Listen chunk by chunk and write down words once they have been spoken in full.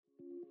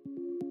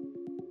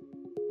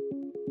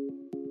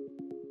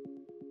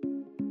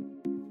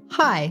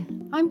Hi,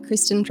 I'm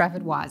Kristen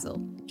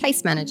Trafford-Weisel,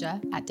 Case Manager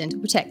at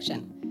Dental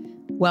Protection.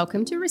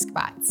 Welcome to Risk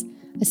Bites,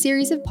 a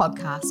series of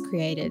podcasts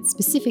created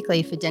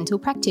specifically for dental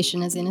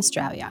practitioners in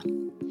Australia.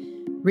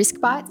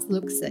 Risk Bites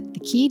looks at the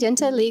key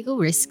dental legal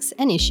risks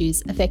and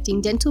issues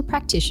affecting dental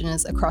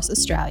practitioners across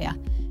Australia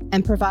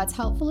and provides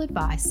helpful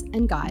advice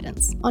and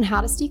guidance on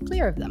how to steer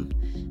clear of them,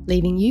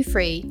 leaving you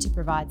free to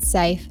provide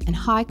safe and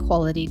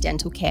high-quality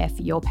dental care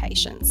for your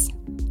patients.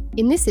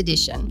 In this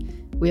edition,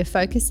 we are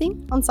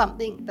focusing on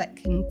something that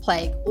can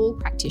plague all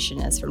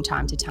practitioners from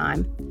time to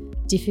time: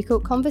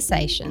 difficult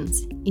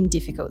conversations in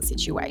difficult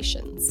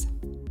situations.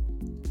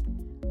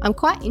 I'm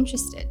quite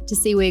interested to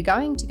see where you're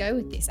going to go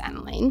with this,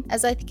 Annalene,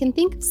 as I can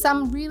think of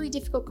some really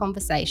difficult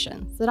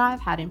conversations that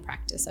I've had in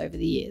practice over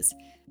the years,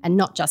 and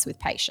not just with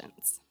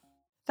patients.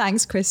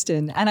 Thanks,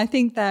 Kristen. And I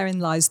think therein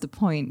lies the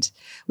point.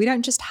 We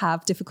don't just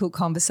have difficult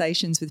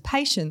conversations with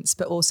patients,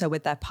 but also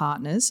with their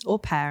partners or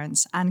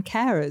parents and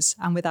carers,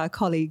 and with our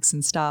colleagues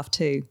and staff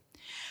too.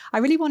 I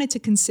really wanted to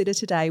consider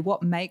today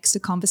what makes a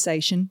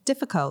conversation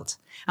difficult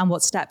and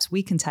what steps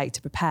we can take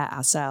to prepare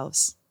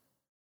ourselves.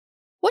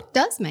 What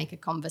does make a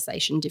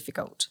conversation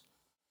difficult?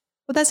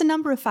 Well, there's a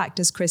number of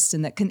factors,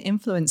 Kristen, that can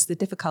influence the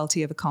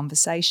difficulty of a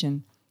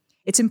conversation.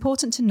 It's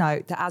important to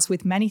note that, as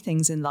with many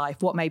things in life,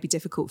 what may be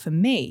difficult for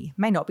me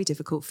may not be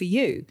difficult for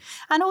you.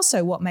 And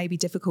also what may be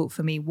difficult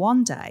for me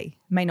one day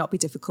may not be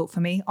difficult for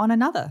me on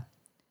another.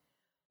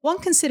 One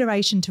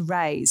consideration to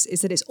raise is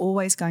that it's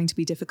always going to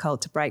be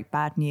difficult to break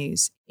bad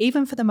news,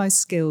 even for the most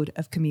skilled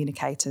of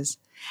communicators.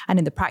 And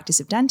in the practice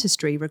of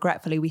dentistry,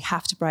 regretfully, we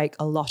have to break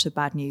a lot of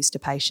bad news to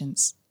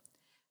patients.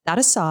 That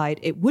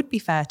aside, it would be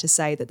fair to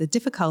say that the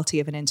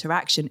difficulty of an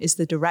interaction is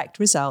the direct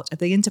result of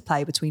the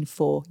interplay between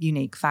four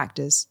unique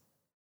factors.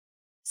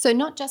 So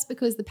not just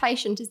because the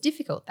patient is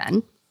difficult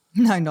then?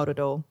 No, not at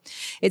all.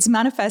 It's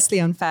manifestly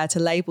unfair to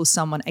label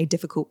someone a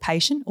difficult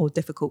patient or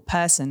difficult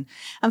person,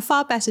 and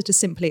far better to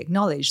simply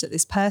acknowledge that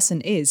this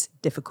person is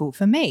difficult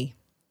for me.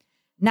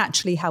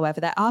 Naturally, however,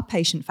 there are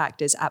patient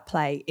factors at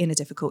play in a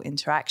difficult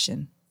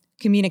interaction.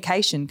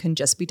 Communication can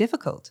just be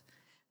difficult,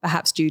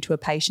 perhaps due to a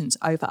patient's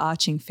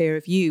overarching fear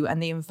of you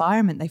and the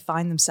environment they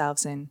find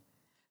themselves in.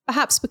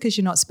 Perhaps because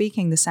you're not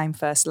speaking the same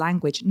first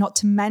language, not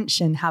to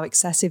mention how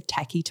excessive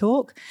techie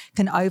talk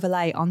can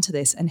overlay onto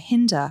this and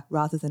hinder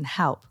rather than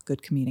help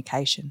good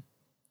communication.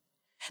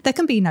 There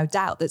can be no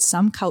doubt that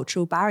some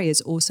cultural barriers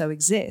also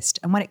exist,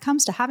 and when it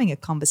comes to having a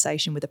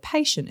conversation with a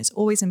patient, it's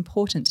always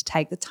important to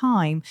take the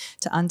time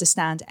to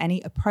understand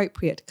any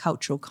appropriate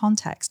cultural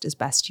context as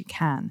best you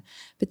can,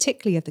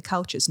 particularly if the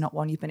culture is not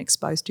one you've been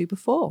exposed to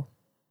before.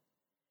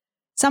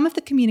 Some of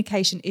the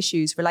communication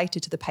issues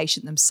related to the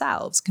patient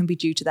themselves can be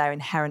due to their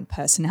inherent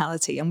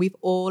personality, and we've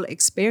all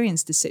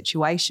experienced a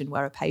situation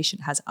where a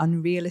patient has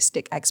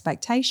unrealistic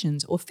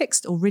expectations or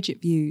fixed or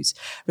rigid views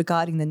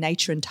regarding the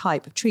nature and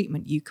type of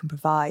treatment you can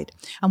provide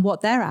and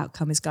what their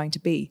outcome is going to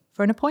be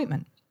for an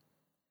appointment.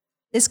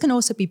 This can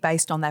also be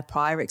based on their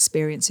prior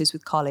experiences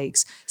with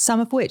colleagues, some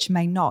of which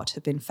may not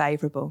have been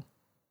favourable.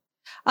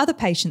 Other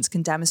patients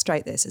can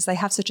demonstrate this as they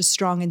have such a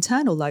strong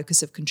internal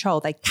locus of control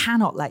they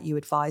cannot let you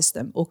advise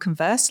them, or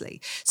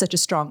conversely, such a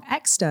strong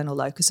external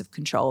locus of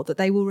control that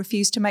they will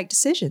refuse to make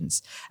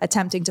decisions,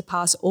 attempting to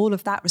pass all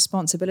of that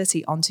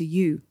responsibility onto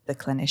you, the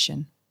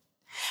clinician.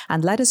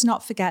 And let us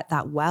not forget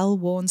that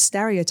well-worn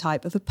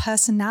stereotype of a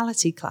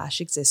personality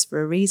clash exists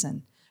for a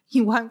reason.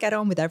 You won't get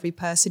on with every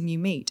person you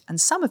meet, and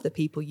some of the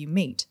people you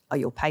meet are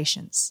your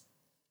patients.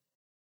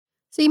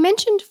 So you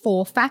mentioned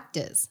 4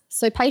 factors.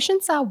 So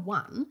patients are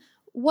one.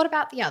 What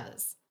about the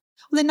others?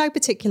 Well, in no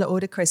particular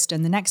order,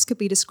 Kristen, the next could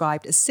be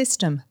described as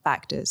system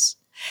factors.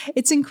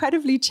 It's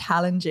incredibly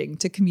challenging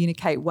to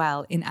communicate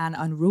well in an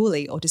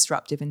unruly or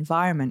disruptive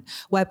environment,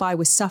 whereby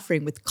we're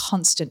suffering with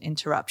constant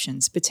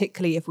interruptions,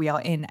 particularly if we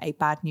are in a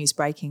bad news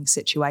breaking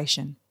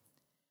situation.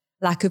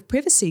 Lack of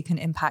privacy can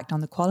impact on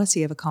the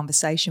quality of a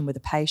conversation with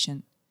a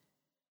patient.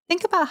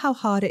 Think about how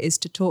hard it is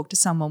to talk to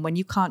someone when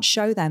you can't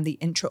show them the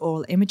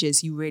intraoral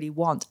images you really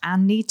want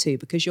and need to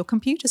because your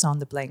computer's on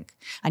the blink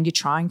and you're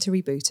trying to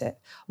reboot it,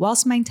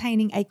 whilst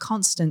maintaining a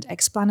constant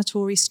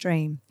explanatory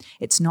stream.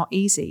 It's not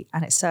easy,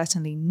 and it's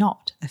certainly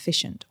not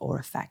efficient or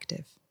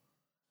effective.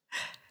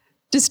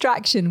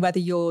 Distraction, whether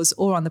yours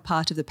or on the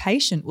part of the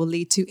patient, will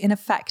lead to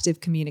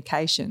ineffective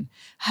communication.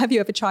 Have you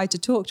ever tried to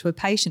talk to a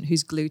patient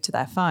who's glued to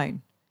their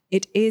phone?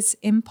 It is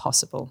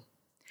impossible.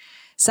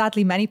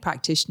 Sadly, many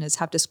practitioners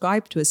have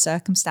described to us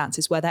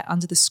circumstances where they're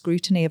under the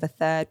scrutiny of a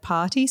third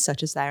party,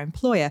 such as their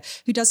employer,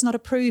 who does not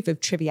approve of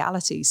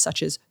trivialities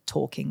such as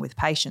talking with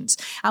patients,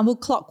 and will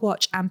clock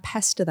watch and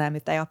pester them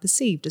if they are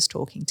perceived as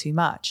talking too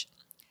much.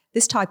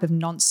 This type of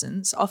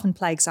nonsense often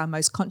plagues our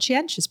most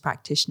conscientious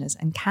practitioners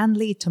and can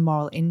lead to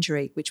moral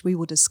injury, which we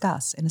will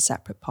discuss in a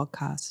separate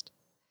podcast.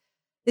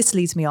 This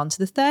leads me on to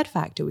the third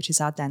factor, which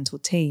is our dental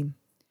team.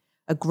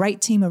 A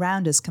great team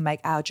around us can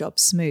make our job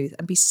smooth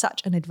and be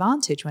such an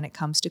advantage when it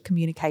comes to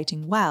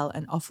communicating well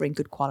and offering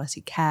good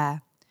quality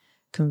care.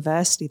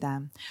 Conversely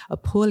then, a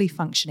poorly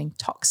functioning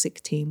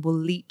toxic team will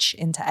leach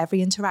into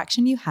every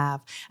interaction you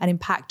have and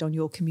impact on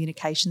your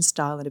communication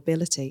style and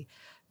ability,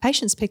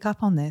 Patients pick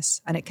up on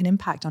this, and it can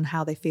impact on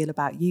how they feel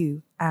about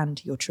you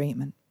and your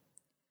treatment.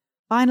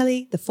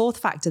 Finally, the fourth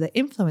factor that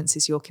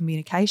influences your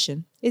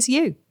communication is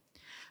you.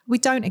 We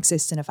don't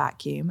exist in a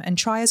vacuum, and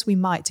try as we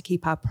might to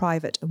keep our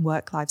private and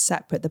work lives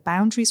separate, the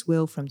boundaries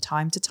will from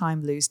time to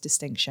time lose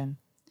distinction.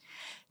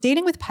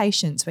 Dealing with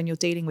patients when you're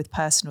dealing with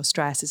personal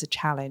stress is a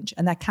challenge,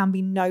 and there can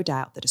be no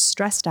doubt that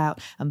stressed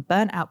out and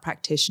burnt out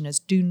practitioners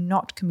do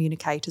not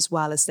communicate as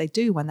well as they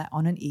do when they're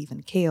on an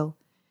even keel.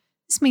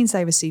 This means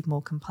they receive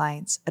more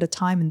complaints at a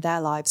time in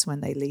their lives when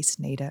they least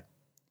need it.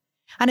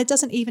 And it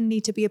doesn't even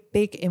need to be a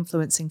big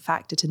influencing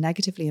factor to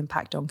negatively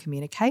impact on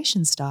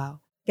communication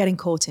style. Getting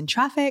caught in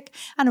traffic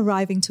and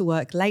arriving to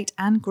work late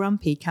and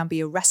grumpy can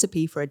be a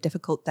recipe for a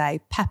difficult day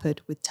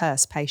peppered with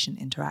terse patient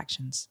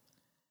interactions.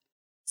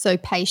 So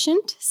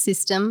patient,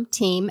 system,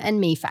 team, and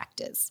me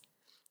factors.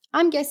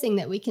 I'm guessing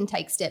that we can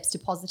take steps to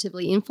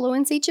positively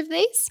influence each of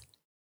these?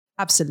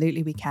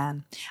 Absolutely we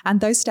can. And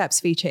those steps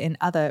feature in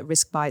other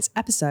Risk Bites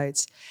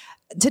episodes.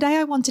 Today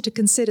I wanted to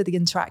consider the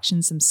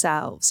interactions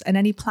themselves and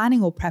any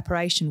planning or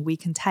preparation we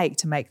can take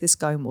to make this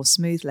go more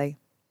smoothly.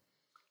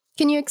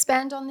 Can you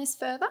expand on this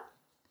further?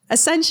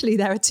 Essentially,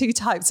 there are two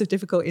types of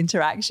difficult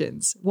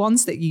interactions,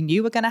 ones that you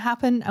knew were going to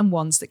happen and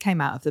ones that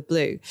came out of the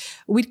blue.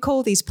 We'd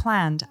call these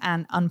planned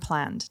and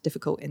unplanned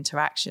difficult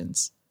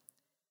interactions.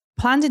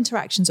 Planned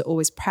interactions are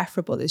always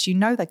preferable as you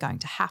know they're going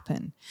to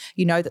happen.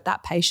 You know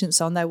that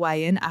patient's on their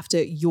way in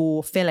after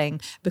your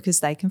filling because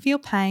they can feel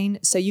pain,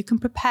 so you can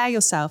prepare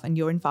yourself and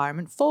your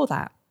environment for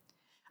that.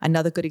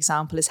 Another good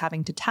example is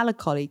having to tell a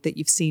colleague that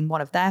you've seen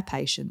one of their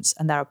patients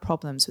and there are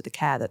problems with the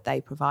care that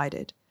they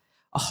provided.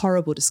 A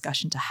horrible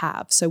discussion to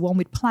have, so one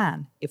would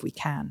plan if we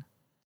can.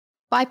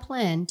 By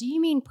plan, do you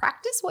mean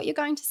practice what you're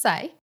going to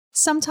say?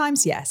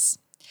 Sometimes, yes.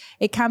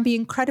 It can be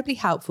incredibly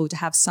helpful to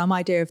have some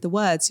idea of the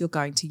words you're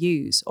going to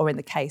use, or in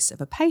the case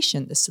of a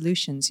patient, the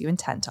solutions you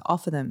intend to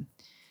offer them.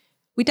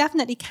 We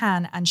definitely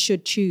can and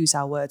should choose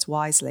our words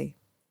wisely.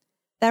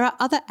 There are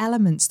other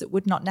elements that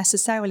would not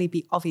necessarily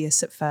be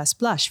obvious at first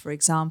blush, for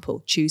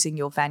example, choosing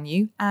your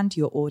venue and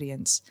your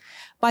audience.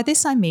 By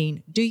this I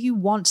mean, do you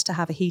want to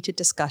have a heated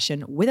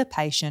discussion with a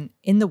patient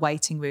in the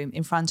waiting room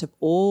in front of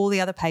all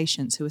the other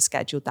patients who are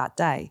scheduled that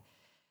day?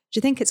 Do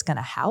you think it's going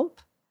to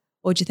help?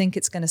 Or do you think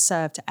it's going to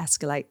serve to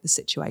escalate the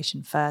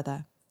situation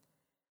further?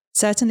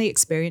 Certainly,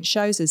 experience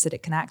shows us that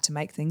it can act to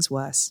make things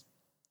worse.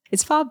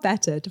 It's far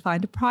better to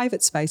find a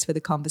private space for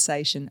the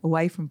conversation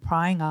away from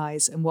prying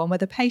eyes and one where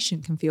the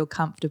patient can feel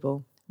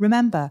comfortable.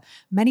 Remember,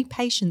 many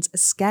patients are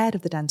scared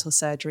of the dental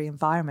surgery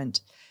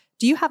environment.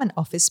 Do you have an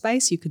office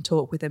space you can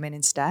talk with them in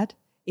instead?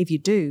 If you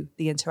do,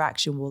 the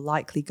interaction will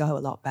likely go a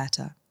lot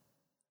better.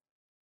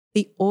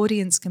 The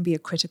audience can be a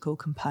critical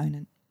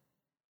component.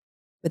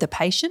 With a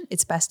patient,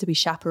 it's best to be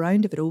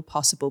chaperoned if at all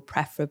possible,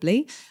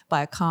 preferably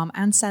by a calm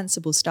and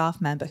sensible staff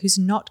member who's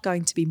not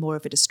going to be more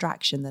of a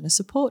distraction than a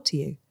support to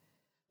you.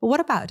 But what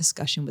about a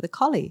discussion with a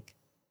colleague?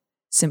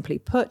 Simply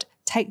put,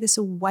 take this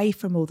away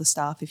from all the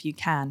staff if you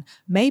can,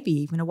 maybe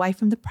even away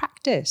from the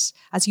practice,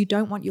 as you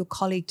don't want your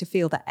colleague to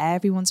feel that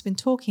everyone's been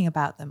talking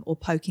about them or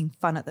poking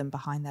fun at them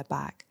behind their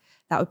back.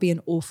 That would be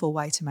an awful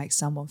way to make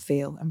someone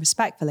feel, and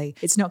respectfully,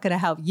 it's not going to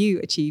help you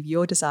achieve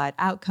your desired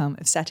outcome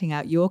of setting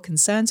out your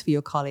concerns for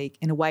your colleague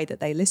in a way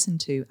that they listen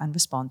to and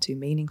respond to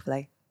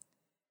meaningfully.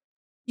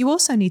 You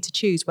also need to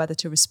choose whether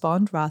to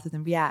respond rather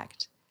than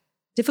react.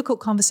 Difficult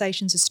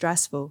conversations are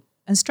stressful,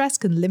 and stress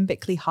can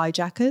limbically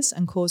hijack us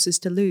and cause us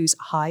to lose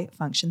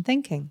high-function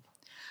thinking.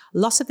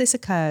 Loss of this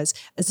occurs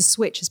as the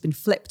switch has been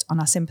flipped on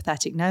our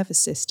sympathetic nervous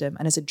system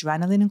and as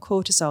adrenaline and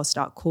cortisol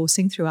start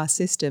coursing through our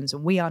systems,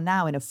 and we are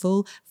now in a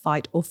full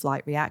fight or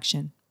flight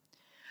reaction.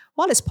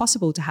 While it's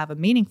possible to have a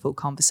meaningful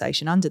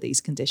conversation under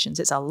these conditions,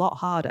 it's a lot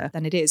harder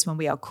than it is when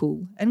we are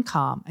cool and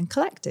calm and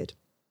collected.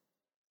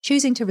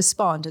 Choosing to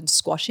respond and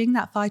squashing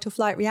that fight or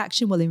flight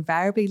reaction will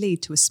invariably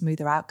lead to a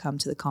smoother outcome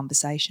to the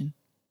conversation.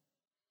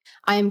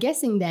 I am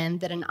guessing then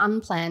that an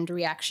unplanned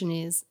reaction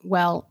is,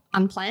 well,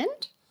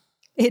 unplanned?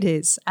 It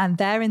is, and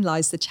therein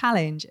lies the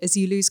challenge as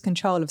you lose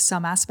control of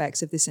some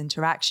aspects of this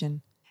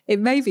interaction. It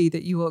may be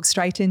that you walk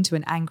straight into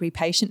an angry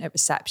patient at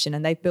reception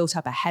and they've built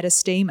up a head of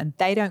steam and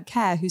they don't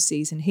care who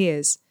sees and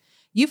hears.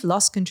 You've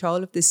lost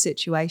control of this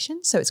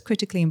situation, so it's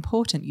critically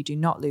important you do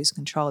not lose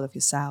control of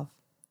yourself.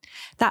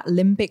 That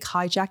limbic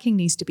hijacking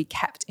needs to be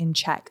kept in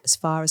check as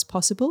far as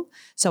possible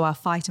so our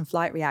fight and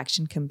flight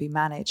reaction can be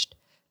managed.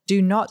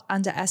 Do not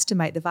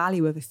underestimate the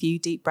value of a few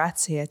deep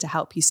breaths here to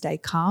help you stay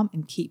calm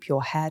and keep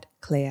your head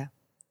clear.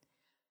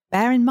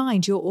 Bear in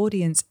mind your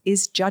audience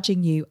is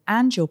judging you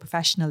and your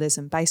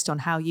professionalism based on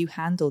how you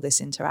handle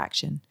this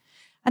interaction.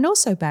 And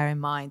also bear in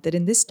mind that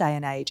in this day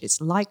and age, it's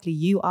likely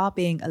you are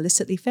being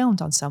illicitly filmed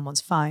on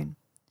someone's phone.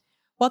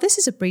 While this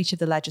is a breach of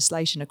the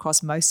legislation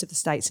across most of the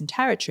states and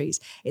territories,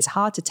 it's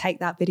hard to take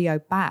that video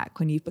back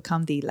when you've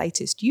become the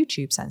latest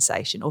YouTube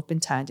sensation or been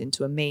turned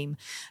into a meme,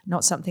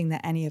 not something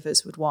that any of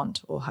us would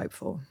want or hope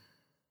for.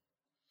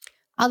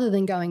 Other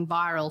than going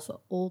viral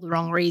for all the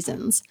wrong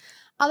reasons,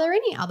 are there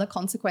any other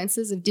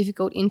consequences of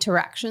difficult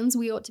interactions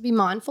we ought to be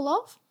mindful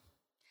of?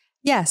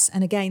 Yes,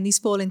 and again, these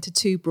fall into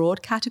two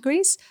broad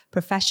categories,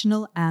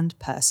 professional and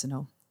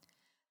personal.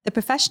 The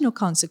professional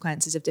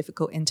consequences of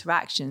difficult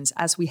interactions,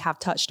 as we have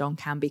touched on,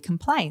 can be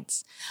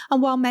complaints.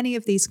 And while many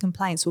of these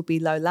complaints will be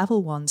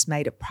low-level ones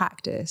made at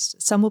practice,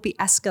 some will be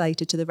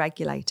escalated to the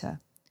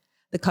regulator.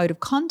 The Code of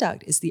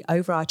Conduct is the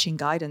overarching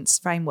guidance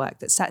framework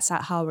that sets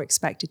out how we're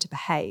expected to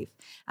behave,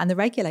 and the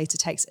regulator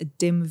takes a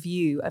dim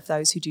view of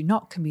those who do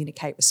not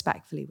communicate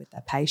respectfully with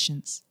their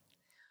patients.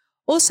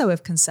 Also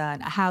of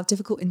concern are how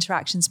difficult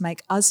interactions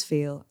make us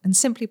feel, and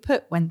simply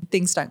put, when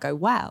things don't go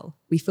well,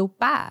 we feel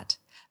bad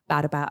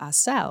about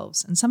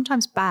ourselves, and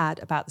sometimes bad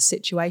about the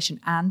situation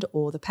and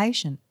or the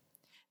patient.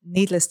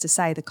 Needless to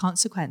say, the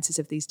consequences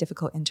of these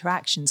difficult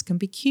interactions can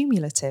be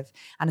cumulative,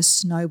 and a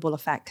snowball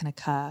effect can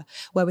occur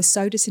where we're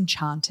so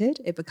disenchanted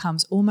it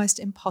becomes almost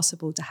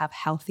impossible to have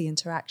healthy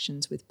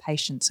interactions with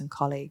patients and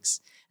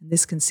colleagues. And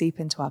this can seep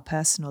into our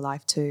personal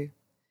life too.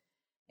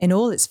 In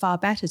all, it's far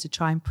better to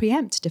try and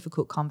preempt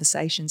difficult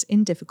conversations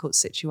in difficult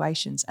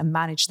situations and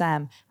manage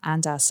them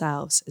and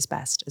ourselves as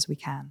best as we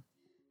can.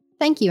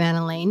 Thank you,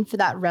 Annalene, for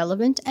that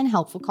relevant and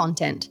helpful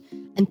content.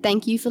 And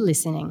thank you for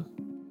listening.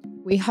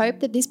 We hope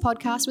that this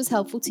podcast was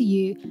helpful to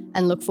you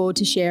and look forward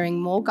to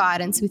sharing more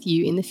guidance with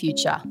you in the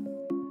future.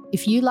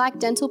 If you like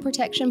dental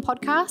protection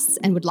podcasts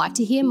and would like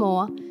to hear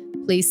more,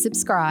 please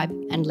subscribe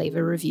and leave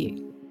a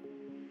review.